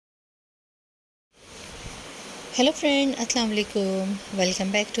Hello friend, Assalamu alaikum.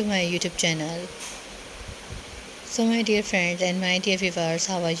 Welcome back to my YouTube channel. So my dear friends and my dear viewers,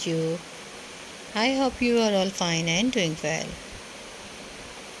 how are you? I hope you are all fine and doing well.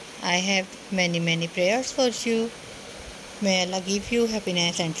 I have many prayers for you. May Allah give you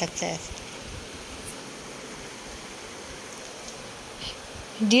happiness and success.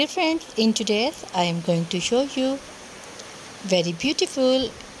 Dear friends, in today's I am going to show you very beautiful,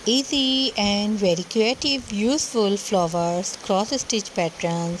 easy and very creative, useful flowers, cross stitch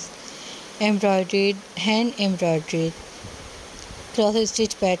patterns, embroidered, hand embroidered, cross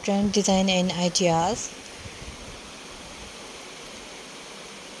stitch pattern design and ideas.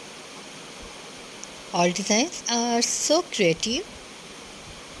 All designs are so creative.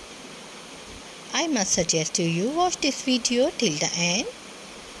 I must suggest to you watch this video till the end.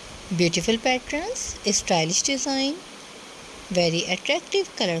 Beautiful patterns, stylish design, very attractive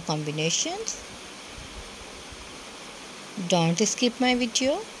color combinations. Don't skip my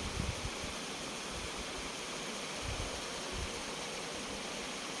video.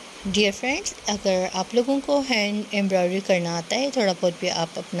 Dear friends, अगर आप लोगों को hand embroidery करना आता है, थोड़ा बहुत भी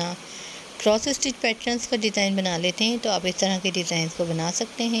आप अपना क्रॉस स्टिच पैटर्न्स का डिज़ाइन बना लेते हैं, तो आप इस तरह के डिज़ाइन को बना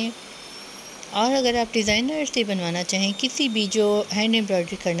सकते हैं। और अगर आप डिज़ाइनर से बनवाना चाहें, किसी भी जो हैंड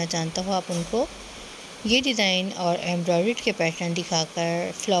एम्ब्रॉयडरी करना चाहता हो, आप उनको ये डिज़ाइन और एम्ब्रॉयडरी के पैटर्न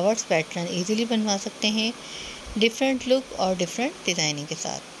दिखाकर फ्लावर्स पैटर्न इजीली बनवा सकते हैं, डिफरेंट लुक और डिफरेंट डिज़ाइनिंग के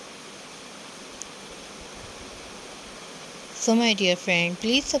साथ। So my dear friend,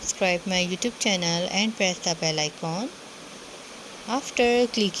 please subscribe my YouTube channel and press the bell icon. After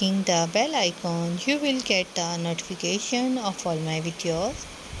clicking the bell icon, you will get the notification of all my videos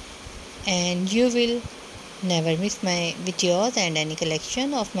and you will never miss my videos and any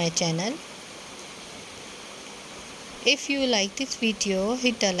collection of my channel. If you like this video,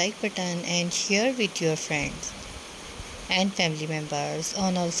 hit the like button and share with your friends and family members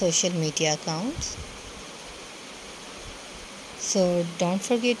on all social media accounts. So don't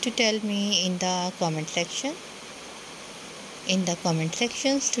forget to tell me in the comment section. In the comment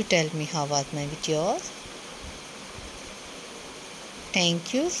sections to tell me how was my videos.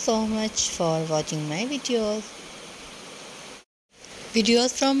 Thank you so much for watching my videos.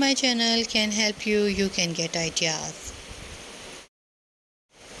 Videos from my channel can help you. You can get ideas.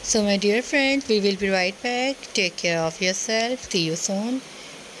 So my dear friends, we will be right back. Take care of yourself. See you soon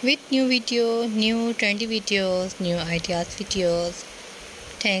with new video, new trendy videos, new ideas videos.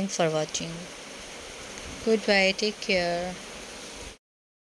 Thanks for watching. Goodbye. Take care.